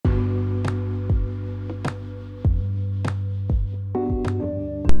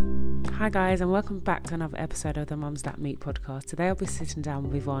Hi guys, and welcome back to another episode of the Mums That Meet podcast. Today I'll be sitting down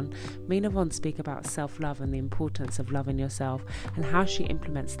with Yvonne. Me and Yvonne speak about self-love and the importance of loving yourself and how she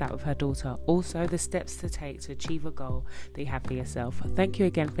implements that with her daughter. Also, the steps to take to achieve a goal that you have for yourself. Thank you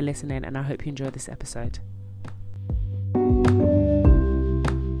again for listening, and I hope you enjoy this episode.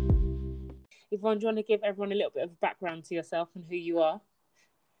 Yvonne, do you want to give everyone a little bit of background to yourself and who you are?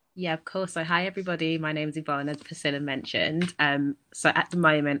 Yeah, of course. So hi everybody, my name's Yvonne, as Priscilla mentioned. So at the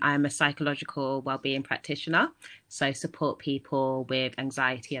moment I'm a psychological wellbeing practitioner, so support people with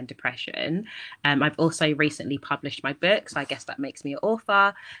anxiety and depression. I've also recently published my book, so I guess that makes me an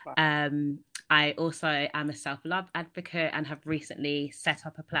author. I also am a self-love advocate and have recently set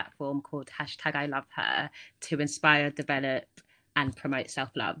up a platform called #ILoveHer to inspire, develop and promote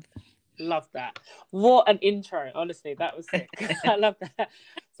self-love. Love that. What an intro. Honestly, that was sick. I love that.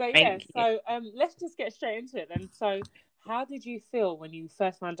 So let's just get straight into it then. So how did you feel when you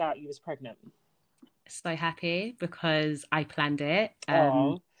first found out you was pregnant? So happy because I planned it.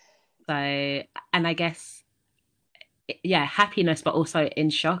 Oh. And I guess, yeah, happiness, but also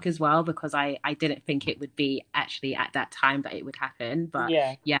in shock as well, because I didn't think it would be actually at that time that it would happen. But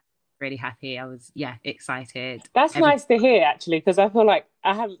yeah, really happy. I was, excited. That's nice to hear, actually, because I feel like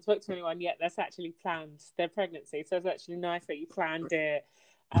I haven't spoken to anyone yet that's actually planned their pregnancy. So it's actually nice that you planned it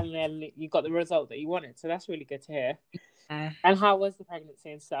and then you got the result that you wanted. So that's really good to hear. And how was the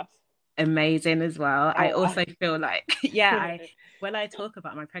pregnancy and stuff? Amazing as well. I also feel like, when I talk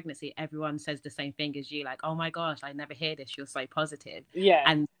about my pregnancy, everyone says the same thing as you, like, oh my gosh, I never hear this. You're so positive. Yeah.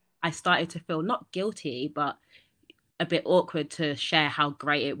 And I started to feel not guilty, but a bit awkward to share how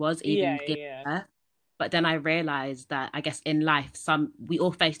great it was, even giving birth. But then I realized that I guess in life, we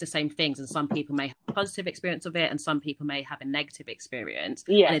all face the same things, and some people may have a positive experience of it and some people may have a negative experience.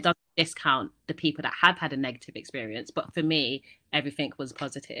 Yeah. And it doesn't discount the people that have had a negative experience. But for me, everything was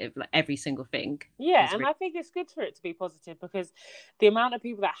positive, like every single thing. Yeah, and I think it's good for it to be positive, because the amount of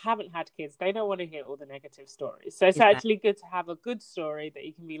people that haven't had kids, they don't want to hear all the negative stories. So it's actually good to have a good story that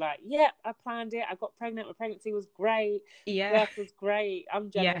you can be like, yeah, I planned it, I got pregnant, my pregnancy was great, birth was great, I'm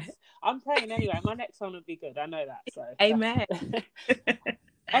jealous. Yeah. I'm praying anyway, my next one would be good, I know that. So amen.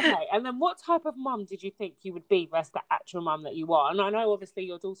 Okay, and then what type of mum did you think you would be versus the actual mum that you are? And I know obviously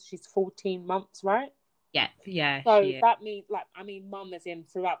your daughter, she's 14 months, right? Yeah. So that means, mum as in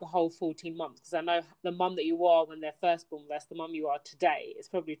throughout the whole 14 months, because I know the mum that you are when they're first born versus the mum you are today, it's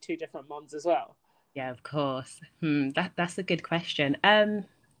probably two different mums as well. Yeah, of course. That's a good question. I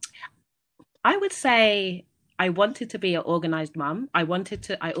would say I wanted to be an organized mum. I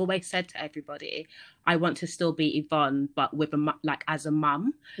always said to everybody, I want to still be Yvonne, but with as a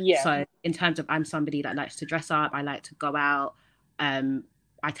mum. Yeah. So in terms of, I'm somebody that likes to dress up, I like to go out,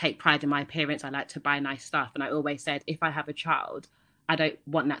 I take pride in my appearance. I like to buy nice stuff. And I always said, if I have a child, I don't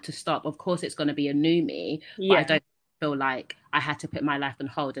want that to stop. Of course, it's going to be a new me, but I don't feel like I had to put my life on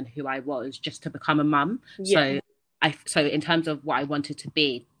hold and who I was just to become a mum. Yeah. So in terms of what I wanted to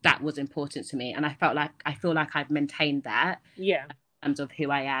be, that was important to me. And I feel like I've maintained that. Yeah. In terms of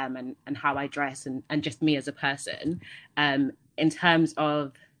who I am and how I dress and just me as a person. In terms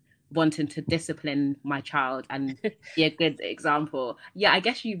of wanting to discipline my child and be a good example, I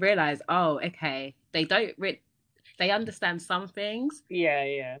guess you realize, okay, they understand some things,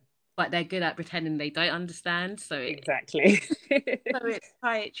 but they're good at pretending they don't understand. So exactly. So it's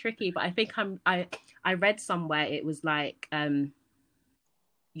quite tricky. But I think I read somewhere it was like,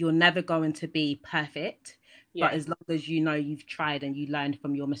 you're never going to be perfect, but as long as you know you've tried and you learned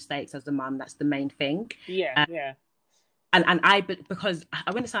from your mistakes as a mum, that's the main thing. And because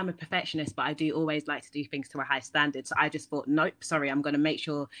I wouldn't say I'm a perfectionist, but I do always like to do things to a high standard. So I just thought, nope, sorry, I'm going to make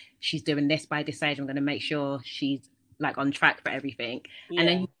sure she's doing this by this age. I'm going to make sure she's like on track for everything. And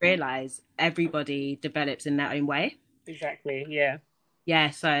then you realize everybody develops in their own way. Exactly.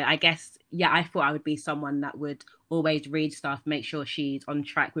 So I guess, I thought I would be someone that would always read stuff, make sure she's on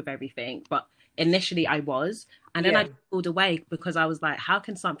track with everything. But initially I was, and then I pulled away because I was like, how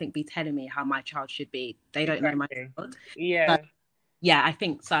can something be telling me how my child should be? They don't know my child. I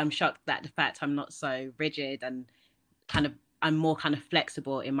think so. I'm shocked that the fact I'm not so rigid and I'm more kind of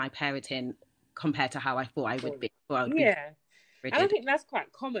flexible in my parenting compared to how I thought I would be. And I think that's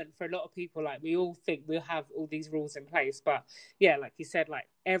quite common for a lot of people. Like, we all think we'll have all these rules in place, but like you said, like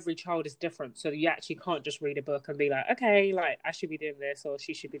every child is different. So you actually can't just read a book and be like, okay, like I should be doing this or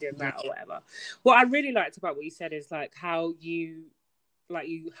she should be doing that or whatever. What I really liked about what you said is like how you like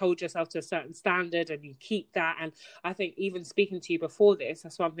you hold yourself to a certain standard and you keep that. And I think even speaking to you before this,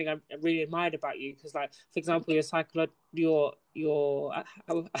 that's one thing I really admired about you, because like, for example, your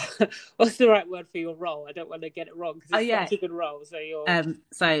what's the right word for your role? I don't want to get it wrong because it's such a good role.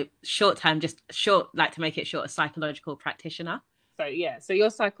 So short term, just short, like to make it short, a psychological practitioner. So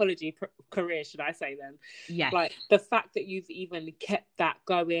your psychology career, should I say then? Yeah. Like the fact that you've even kept that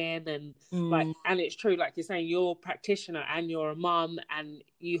going, and like, and it's true, like you're saying, you're a practitioner and you're a mum and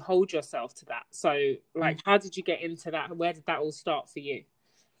you hold yourself to that. So like, how did you get into that? Where did that all start for you?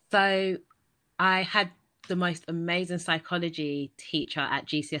 So I had the most amazing psychology teacher at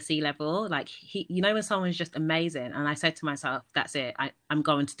GCSE level. Like he, you know, when someone's just amazing, and I said to myself, that's it, I'm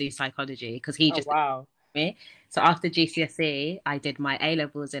going to do psychology, because he just wow. me. So after GCSE, I did my A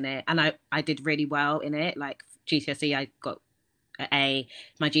levels in it, and I did really well in it. Like GCSE, I got an A.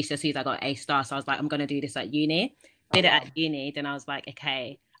 My GCSEs, I got A star. So I was like, I'm going to do this at uni. Did it at uni. Then I was like,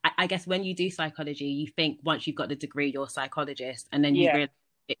 okay. I guess when you do psychology, you think once you've got the degree, you're a psychologist, and then you realize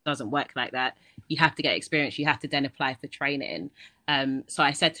it doesn't work like that. You have to get experience. You have to then apply for training. So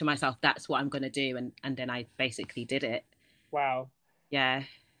I said to myself, that's what I'm going to do, and then I basically did it. Wow. Yeah.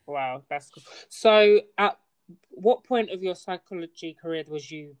 Wow, that's cool. So at what point of your psychology career did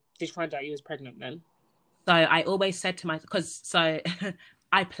you find out you was pregnant then? So I always said to myself, because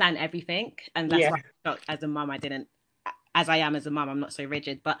I plan everything, and that's why as a mum I didn't, as I am as a mum, I'm not so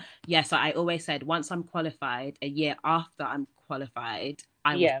rigid. But yeah, so I always said, once I'm qualified, a year after I'm qualified,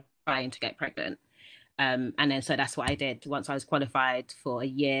 I was trying to get pregnant. And then so that's what I did. Once I was qualified for a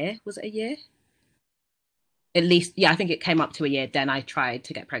year, was it a year? At least, yeah, I think it came up to a year. Then I tried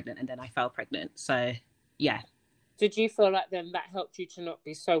to get pregnant, and then I fell pregnant. So yeah. Did you feel like then that helped you to not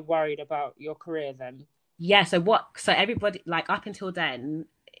be so worried about your career then? Yeah. So everybody, like up until then,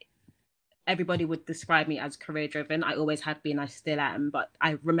 everybody would describe me as career driven. I always have been, I still am. But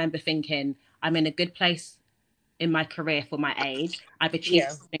I remember thinking, I'm in a good place in my career for my age. I've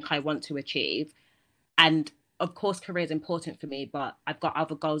achieved something I want to achieve. And of course, career is important for me, but I've got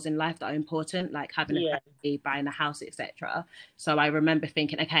other goals in life that are important, like having a family, buying a house, etc. So I remember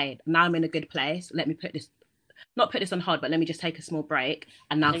thinking, okay, now I'm in a good place. Let me not put this on hold, but let me just take a small break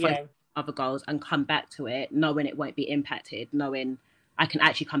and now focus on other goals and come back to it, knowing it won't be impacted, knowing I can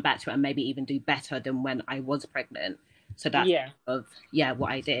actually come back to it and maybe even do better than when I was pregnant. So that's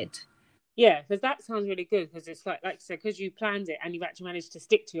what I did. Yeah, because that sounds really good, because it's like you said, because you planned it and you've actually managed to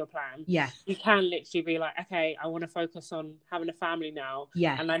stick to your plan. Yeah. You can literally be like, okay, I want to focus on having a family now.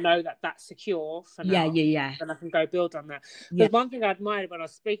 Yeah. And I know that that's secure for now. Yeah. And I can go build on that. Because one thing I admired when I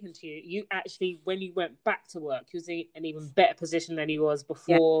was speaking to you, you actually, when you went back to work, you was in an even better position than you was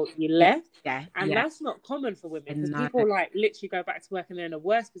before you left. Yeah. And that's not common for women, because people like literally go back to work and they're in a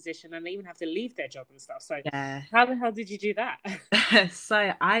worse position and they even have to leave their job and stuff. So how the hell did you do that?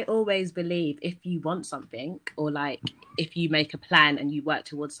 So I always believe if you want something, or like if you make a plan and you work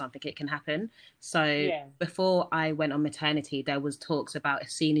towards something, it can happen. So before I went on maternity, there was talks about a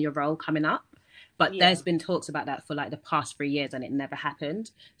senior role coming up, but there's been talks about that for like the past 3 years and it never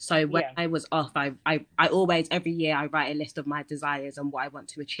happened. So when I was off, I always, every year I write a list of my desires and what I want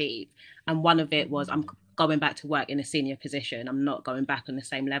to achieve. And one of it was, I'm going back to work in a senior position. I'm not going back on the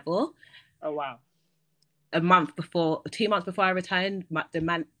same level. Oh, wow. 2 months before I returned,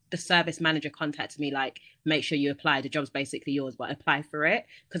 the service manager contacted me, like, make sure you apply. The job's basically yours, but apply for it.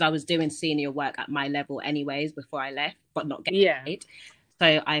 Because I was doing senior work at my level anyways before I left, but not getting paid. So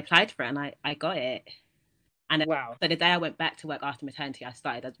I applied for it and I got it. And so the day I went back to work after maternity, I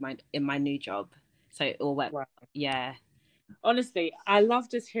started in my new job. So it all worked. Wow. Yeah. Honestly, I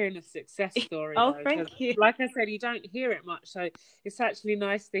love just hearing a success story. Thank you. Like I said, you don't hear it much, so it's actually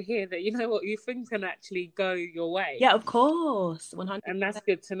nice to hear that, you know what, you things can actually go your way. Yeah, of course, 100%. And that's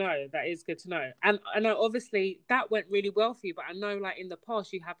good to know. That is good to know. And I know obviously that went really well for you, but I know like in the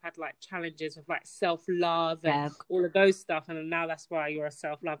past you have had like challenges with like self-love and all of those stuff, and now that's why you're a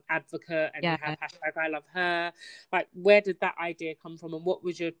self-love advocate and you have #ILoveHer. Like, where did that idea come from, and what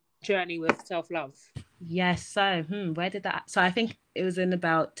was your journey with self-love? Yes. So where did that, so I think it was in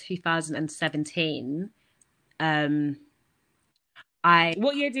about 2017. What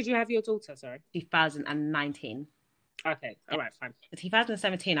year did you have your daughter? Sorry. 2019. Okay, all right, fine.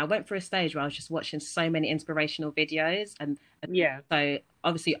 2017, I went through a stage where I was just watching so many inspirational videos, and so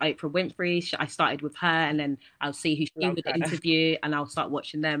obviously Oprah Winfrey, I started with her, and then I'll see who she would interview and I'll start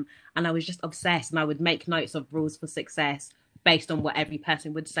watching them, and I was just obsessed, and I would make notes of rules for success based on what every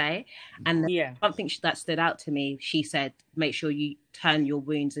person would say. And something that stood out to me, she said, make sure you turn your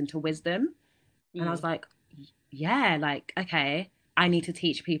wounds into wisdom. And I was like, yeah, like, okay. I need to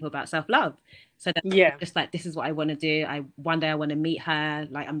teach people about self-love. So then I was just like, this is what I want to do. One day I want to meet her.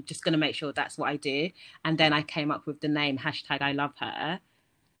 Like, I'm just going to make sure that's what I do. And then I came up with the name hashtag I love her.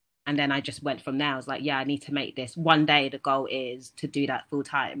 And then I just went from there. I was like, yeah, I need to make this. One day the goal is to do that full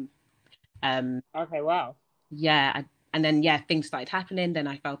time. Okay, wow. Yeah. And then, yeah, things started happening. Then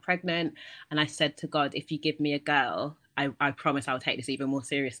I fell pregnant. And I said to God, if you give me a girl, I promise I'll take this even more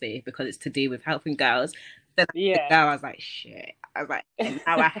seriously because it's to do with helping girls. Then I was like, shit. I was like, and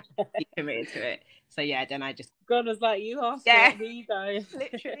now I have to be committed to it. So yeah, then I just God was like, you asked for it, here you go.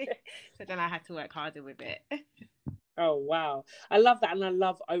 Literally. So then I had to work harder with it. Oh wow, I love that. And I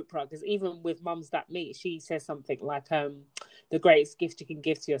love Oprah, because even with Mums That Meet, she says something like, the greatest gift you can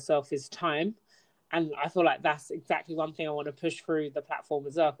give to yourself is time. And I feel like that's exactly one thing I want to push through the platform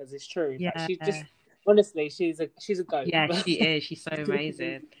as well, because it's true. Yeah. Like, she's just, honestly, she's a goat. Yeah, she is. She's so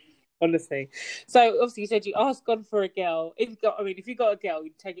amazing. Honestly. So obviously you said you asked God for a girl. If you got a girl,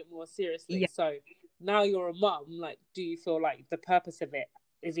 you'd take it more seriously. Yeah. So now you're a mum, like, do you feel like the purpose of it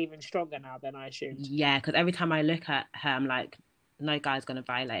is even stronger now than I assumed? Yeah, because every time I look at her, I'm like, no guy's gonna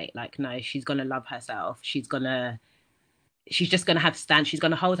violate. Like, no, she's gonna love herself. She's just gonna have she's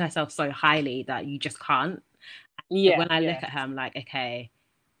gonna hold herself so highly that you just can't. Yeah. So when I look at her, I'm like, okay,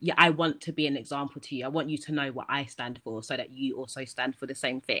 yeah, I want to be an example to you. I want you to know what I stand for so that you also stand for the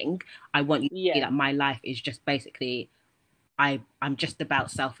same thing. I want you to see that my life is just basically, I'm just about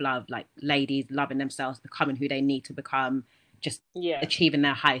self-love, like ladies loving themselves, becoming who they need to become, just achieving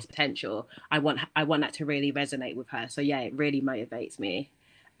their highest potential. I want that to really resonate with her. So yeah, it really motivates me.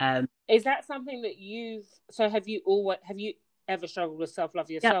 Is that something that have you ever struggled with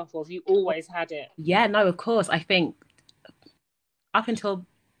self-love yourself, or have you always had it? Yeah, no, of course. I think up until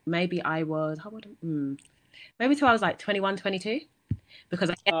maybe maybe till I was like 21, 22,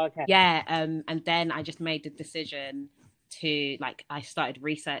 because and then I just made the decision to, like, I started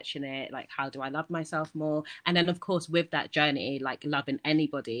researching it, like, how do I love myself more? And then of course with that journey, like loving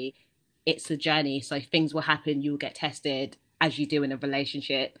anybody, it's a journey, so things will happen, you'll get tested as you do in a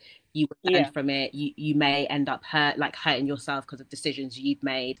relationship, you will learn from it, you may end up hurting yourself because of decisions you've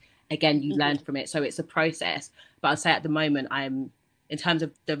made, again you learn from it, so it's a process. But I'll say at the moment, in terms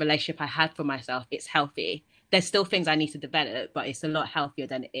of the relationship I had for myself, it's healthy. There's still things I need to develop, but it's a lot healthier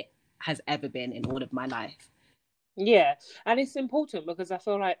than it has ever been in all of my life. Yeah, and it's important because I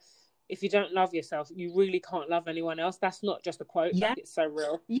feel like if you don't love yourself, you really can't love anyone else. That's not just a quote. Yeah, like, it's so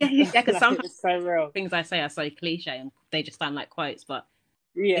real. Yeah, because sometimes it's so real. Things I say are so cliche and they just sound like quotes, but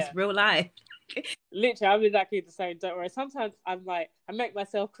it's real life. Literally, I'm exactly the same. Don't worry. Sometimes I'm like, I make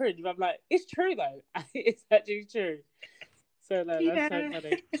myself cringe, but I'm like, it's true though. It's actually true. So no, that's so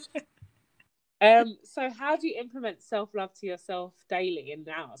funny. So how do you implement self-love to yourself daily and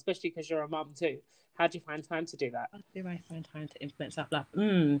now, especially because you're a mum too? How do you find time to do that? How do I find time to implement self-love?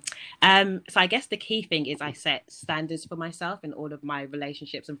 So I guess the key thing is I set standards for myself in all of my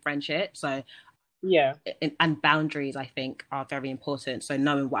relationships and friendships. So and boundaries, I think, are very important. So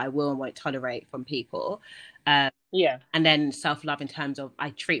knowing what I will and won't tolerate from people. And then self-love in terms of, I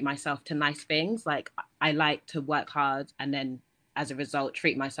treat myself to nice things. Like, I like to work hard and then as a result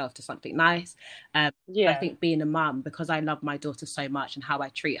treat myself to something nice. I think being a mum, because I love my daughter so much and how I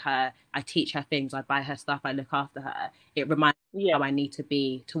treat her, I teach her things, I buy her stuff, I look after her, it reminds me how I need to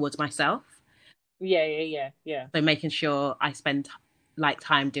be towards myself. So making sure I spend like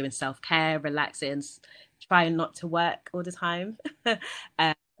time doing self-care, relaxing, trying not to work all the time.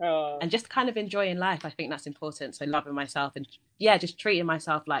 And just kind of enjoying life. I think that's important. So loving myself and just treating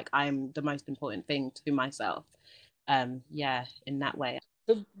myself like I'm the most important thing to myself. In that way.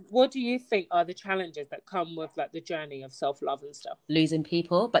 So what do you think are the challenges that come with, like, the journey of self-love and stuff? Losing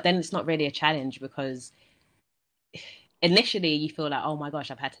people, but then it's not really a challenge because initially you feel like, oh my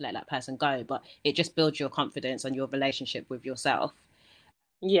gosh, I've had to let that person go, but it just builds your confidence and your relationship with yourself.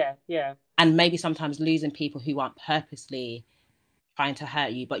 And maybe sometimes losing people who aren't purposely trying to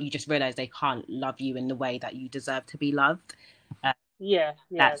hurt you, but you just realize they can't love you in the way that you deserve to be loved. That's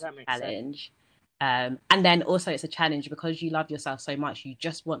that makes a challenge. And then also it's a challenge because you love yourself so much, you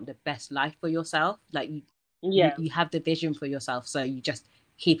just want the best life for yourself. Like you have the vision for yourself, so you just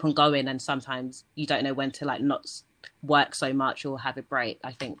keep on going, and sometimes you don't know when to, like, not work so much or have a break.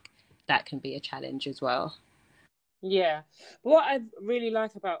 I think that can be a challenge as well. Yeah, what I really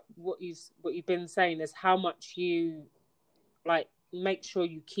like about what you've been saying is how much you, like, make sure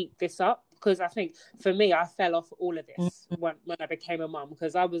you keep this up, because I think for me, I fell off all of this when I became a mum,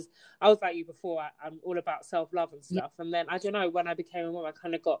 because I was like you before, I'm all about self-love and stuff, and then I don't know, when I became a mum, I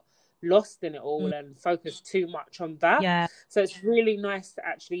kind of got lost in it all and focused too much on that. Yeah. So it's really nice to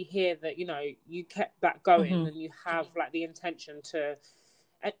actually hear that, you know, you kept that going and you have like the intention to,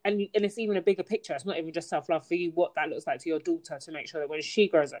 and it's even a bigger picture. It's not even just self-love for you, what that looks like to your daughter, to make sure that when she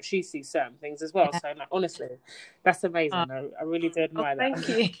grows up, she sees certain things as well. Yeah. So like, honestly, that's amazing. I really do admire that.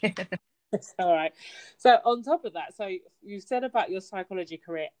 Thank you. It's all right. So on top of that, so you said about your psychology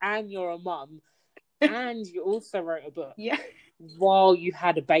career and you're a mum and you also wrote a book. Yeah. While you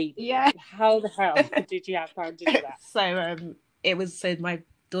had a baby. Yeah. How the hell did you have time to do that? So my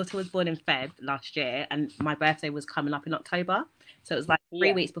daughter was born in Feb last year and my birthday was coming up in October. So it was like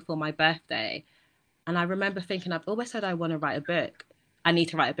 3 weeks before my birthday. And I remember thinking, I've always said I want to write a book. I need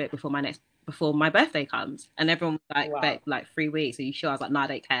to write a book before my birthday comes. And everyone was like, wow. Like 3 weeks. Are you sure? I was like, no, I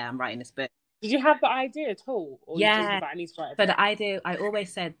don't care. I'm writing this book. Did you have the idea at all? Or you just about, I need to write a book? So the idea, I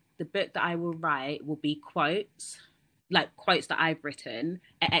always said the book that I will write will be quotes, like quotes that I've written,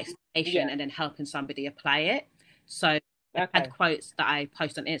 an explanation, and then helping somebody apply it. So I had quotes that I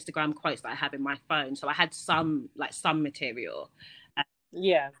post on Instagram, quotes that I have in my phone. So I had some material.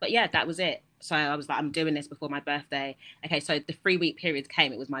 But yeah, that was it. So I was like, I'm doing this before my birthday. Okay, so the 3 week period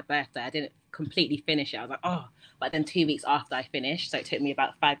came. It was my birthday. I didn't completely finish it. I was like, oh. But then 2 weeks after I finished, so it took me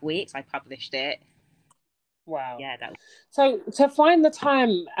about 5 weeks, I published it. Wow. Yeah, that was... So to find the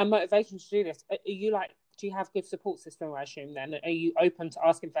time and motivation to do this, are you like, do you have good support system, I assume then? Are you open to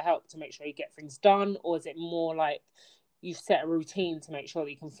asking for help to make sure you get things done? Or is it more like you've set a routine to make sure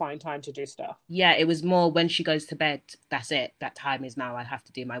that you can find time to do stuff? Yeah, it was more when she goes to bed, that's it. That time is now I have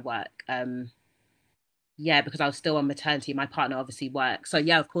to do my work. Yeah, because I was still on maternity. My partner obviously works. So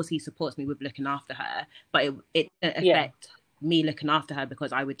yeah, of course he supports me with looking after her. But it didn't affect me looking after her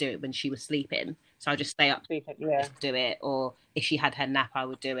because I would do it when she was sleeping. So I'd just stay up to do it. Or if she had her nap, I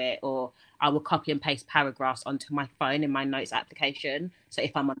would do it. Or I would copy and paste paragraphs onto my phone in my notes application. So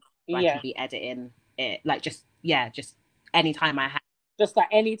if I'm on, I can be editing it. Like just anytime I have. Just like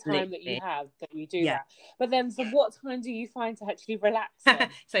any time that you have that you do that. But then, so what time do you find to actually relax?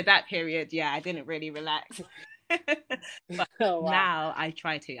 So that period, I didn't really relax. But now I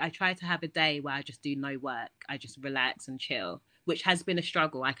try to have a day where I just do no work. I just relax and chill, which has been a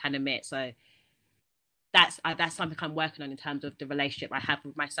struggle, I can admit. So that's something I'm working on in terms of the relationship I have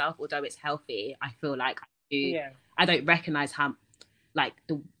with myself. Although it's healthy, I feel like I don't recognize how like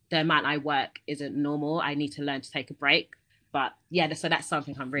the amount I work isn't normal. I need to learn to take a break. But so that's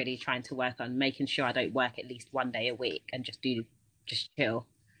something I'm really trying to work on, making sure I don't work at least 1 day a week and just chill.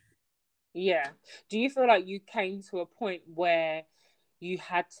 Yeah. Do you feel like you came to a point where you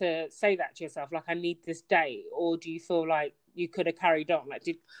had to say that to yourself, like, I need this day? Or do you feel like you could have carried on?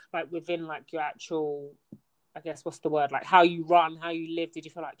 Like, within, like, your actual, I guess, what's the word? Like, how you run, how you live, did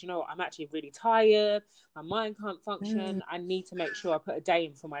you feel like, do you know what, I'm actually really tired, my mind can't function, I need to make sure I put a day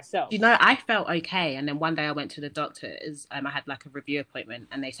in for myself? You know, I felt okay. And then one day I went to the doctors, I had like a review appointment,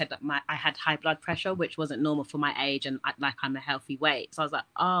 and they said that I had high blood pressure, which wasn't normal for my age, and I'm a healthy weight. So I was like,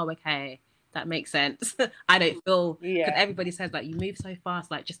 oh, okay, that makes sense. I don't feel, because everybody says like, you move so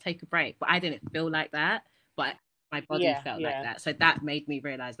fast, like just take a break. But I didn't feel like that, but my body felt like that. So that made me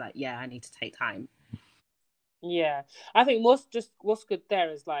realize like, I need to take time. Yeah, I think what's good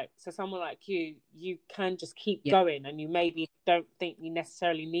there is like, so someone like you can just keep going, and you maybe don't think you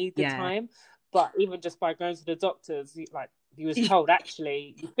necessarily need the time, but even just by going to the doctors, you was told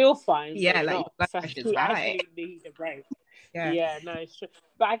actually you feel fine, so you actually need a break. No, it's true.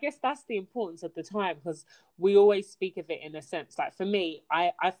 But I guess that's the importance of the time, because we always speak of it in a sense. Like for me,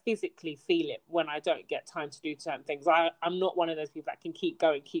 I physically feel it when I don't get time to do certain things. I'm not one of those people that can keep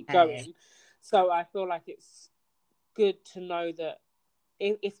going. So I feel like it's good to know that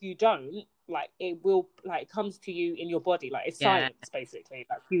if you don't, like, it will, like, it comes to you in your body, like it's science basically,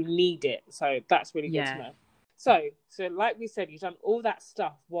 like you need it. So that's really good to know. So like we said, you've done all that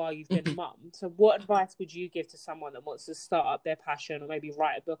stuff while you've been a mum. So what advice would you give to someone that wants to start up their passion, or maybe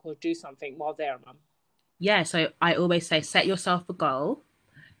write a book or do something while they're a mum? So I always say, set yourself a goal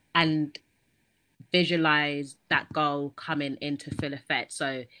and visualize that goal coming into full effect.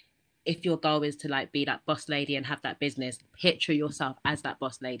 So if your goal is to like be that boss lady and have that business, picture yourself as that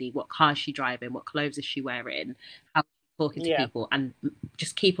boss lady. What car is she driving? What clothes is she wearing? How is she talking to people? And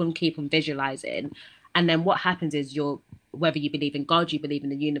just keep on visualizing. And then what happens is whether you believe in God, you believe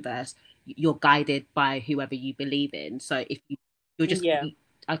in the universe, you're guided by whoever you believe in. So if you're just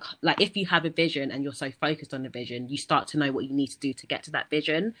like, if you have a vision and you're so focused on the vision, you start to know what you need to do to get to that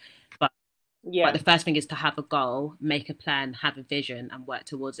vision. But the first thing is to have a goal, make a plan, have a vision, and work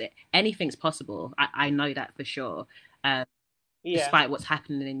towards it. Anything's possible. I know that for sure. despite what's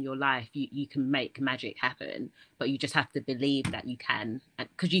happening in your life, you can make magic happen, but you just have to believe that you can,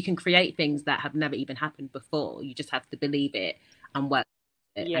 because you can create things that have never even happened before. You just have to believe it and work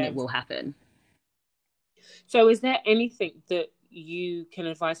it, and it will happen. So is there anything that you can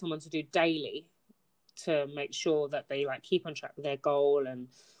advise someone to do daily to make sure that they like keep on track with their goal, and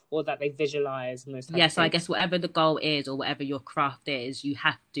or that they visualize and those types of things? So I guess whatever the goal is or whatever your craft is, you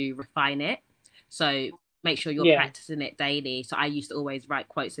have to refine it. So make sure you're practicing it daily. So I used to always write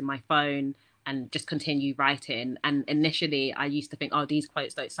quotes in my phone and just continue writing. And initially I used to think, oh, these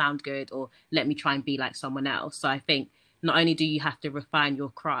quotes don't sound good, or let me try and be like someone else. So I think not only do you have to refine your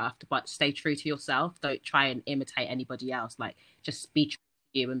craft, but stay true to yourself. Don't try and imitate anybody else. Like, just be true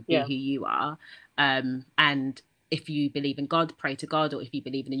to you and be who you are. And if you believe in God, pray to God, or if you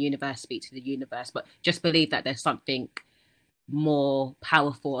believe in the universe, speak to the universe. But just believe that there's something more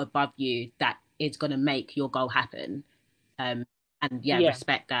powerful above you that is going to make your goal happen. And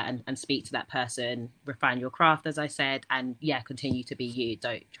respect that and speak to that person, refine your craft, as I said, and continue to be you.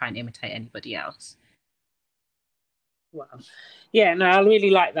 Don't try and imitate anybody else. Wow. Yeah, no, I really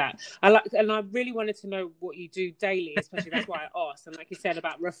like that. And I really wanted to know what you do daily, especially that's why I asked. And like you said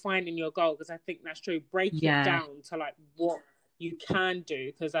about refining your goal, because I think that's true. Break it down to like what you can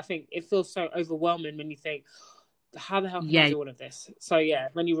do, because I think it feels so overwhelming when you think, how the hell can I do all of this? So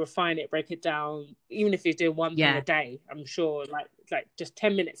when you refine it, break it down, even if you're doing one thing a day, I'm sure like just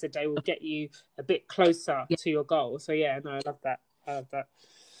 10 minutes a day will get you a bit closer to your goal. So no, I love that.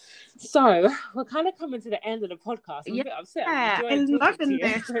 So we're kind of coming to the end of the podcast. I'm a bit upset. I'm loving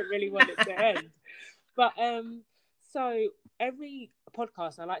this. I don't really want it to end. But so every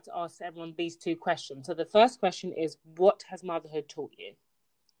podcast I like to ask everyone these two questions. So the first question is, what has motherhood taught you?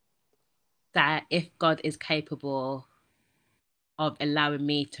 That if God is capable of allowing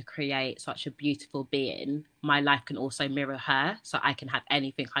me to create such a beautiful being, my life can also mirror her, so I can have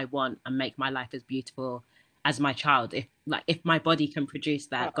anything I want and make my life as beautiful as my child. If my body can produce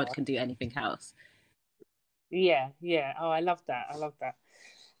that, God can do anything else. Yeah. Oh, I love that.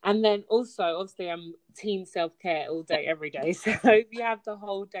 And then also, obviously, I'm team self-care all day, every day. So if you have the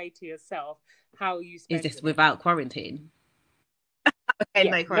whole day to yourself, how are you spending it? Is this without quarantine? Okay,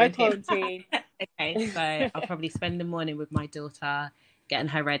 no quarantine. Okay, so I'll probably spend the morning with my daughter, getting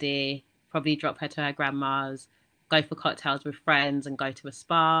her ready, probably drop her to her grandma's, go for cocktails with friends and go to a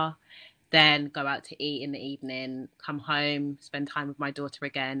spa, then go out to eat in the evening, come home, spend time with my daughter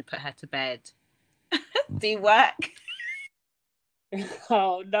again, put her to bed, do work.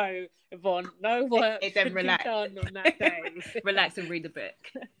 Oh no, Yvonne, no work. Then relax. Done on that day. Relax and read a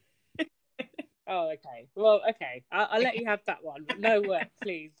book. Oh, okay. Well, okay. I'll let you have that one. But no work,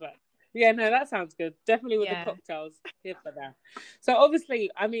 please. But no, that sounds good. Definitely with the cocktails. Here for that. So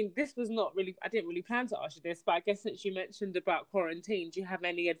obviously, I mean, this was not really, I didn't really plan to ask you this, but I guess since you mentioned about quarantine, do you have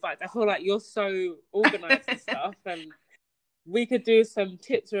any advice? I feel like you're so organized and stuff, and we could do some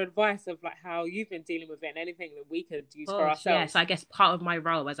tips or advice of like how you've been dealing with it, and anything that we could use for ourselves. Yeah, so I guess part of my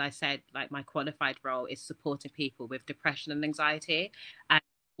role, as I said, like my qualified role, is supporting people with depression and anxiety. And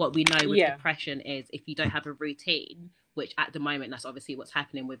what we know with depression is if you don't have a routine, which at the moment, that's obviously what's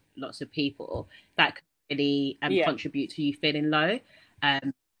happening with lots of people, that can really contribute to you feeling low.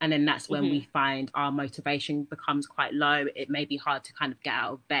 And then that's when we find our motivation becomes quite low. It may be hard to kind of get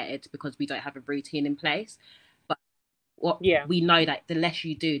out of bed because we don't have a routine in place. We know that the less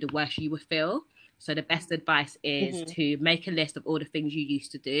you do, the worse you will feel. So the best advice is to make a list of all the things you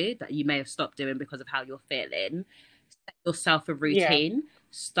used to do that you may have stopped doing because of how you're feeling. Set yourself a routine.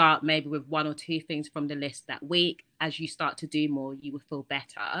 Start maybe with one or two things from the list that week. As you start to do more, you will feel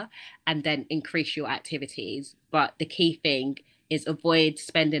better, and then increase your activities. But the key thing is avoid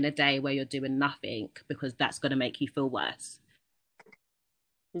spending a day where you're doing nothing, because that's going to make you feel worse.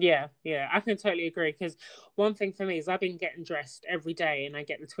 Yeah, I can totally agree, because one thing for me is I've been getting dressed every day, and I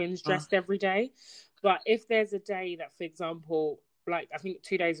get the twins dressed every day. But if there's a day that, for example, like I think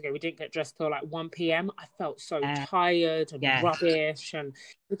 2 days ago we didn't get dressed till like 1 p.m. I felt so tired and rubbish, and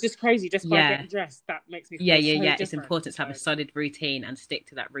it's just crazy. Just by getting dressed, that makes me feel so different. It's important to have a solid routine and stick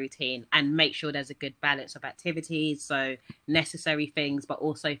to that routine, and make sure there's a good balance of activities, so necessary things but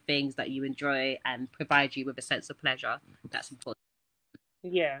also things that you enjoy and provide you with a sense of pleasure. That's important.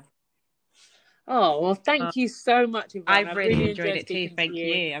 Yeah. Oh, well, thank you so much, Yvonne. I've really enjoyed it too. Thank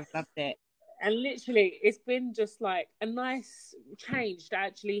you. I've loved it. And literally, it's been just like a nice change to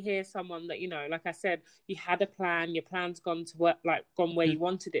actually hear someone that, you know, like I said, you had a plan, your plan's gone where you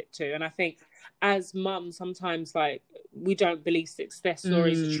wanted it to. And I think as mums, sometimes like we don't believe success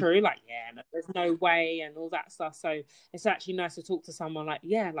stories are true. Like, there's no way and all that stuff. So it's actually nice to talk to someone like,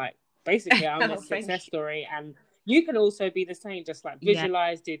 basically I'm a success story, and you can also be the same, just like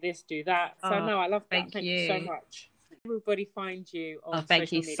visualize, do this, do that. So no, I love that. Thank you so much. Everybody find you on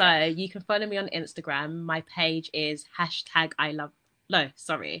social media. So you can follow me on Instagram. My page is #ILH.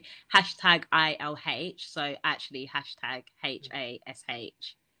 So actually #HASHTAG.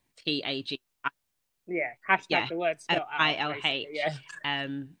 Yeah, the word spelled out. ILH.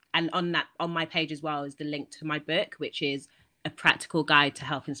 And on my page as well is the link to my book, which is a practical guide to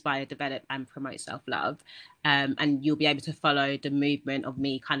help inspire, develop, and promote self-love. And you'll be able to follow the movement of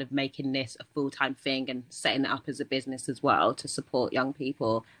me kind of making this a full-time thing and setting it up as a business as well to support young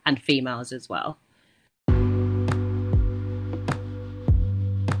people and females as well.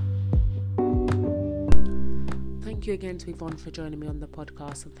 Thank you again to Yvonne for joining me on the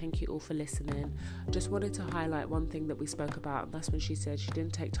podcast, and thank you all for listening. Just wanted to highlight one thing that we spoke about, and that's when she said she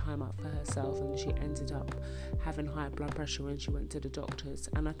didn't take time out for herself and she ended up having high blood pressure when she went to the doctors.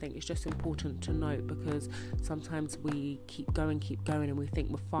 And I think it's just important to note, because sometimes we keep going and we think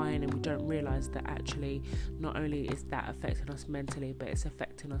we're fine, and we don't realise that actually not only is that affecting us mentally, but it's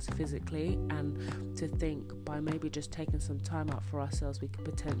affecting us physically. And to think by maybe just taking some time out for ourselves, we could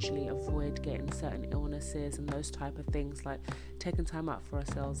potentially avoid getting certain illnesses and those type of things. Like taking time out for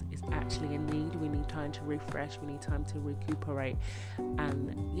ourselves is actually a need. We need time to refresh, we need time to recuperate.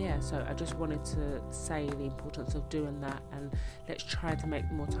 And so I just wanted to say the importance of doing that, and let's try to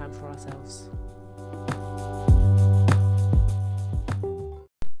make more time for ourselves.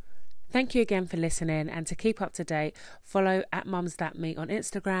 Thank you again for listening, and to keep up to date, follow @mumsthatme on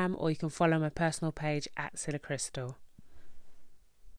Instagram, or you can follow my personal page @SillaCrystal.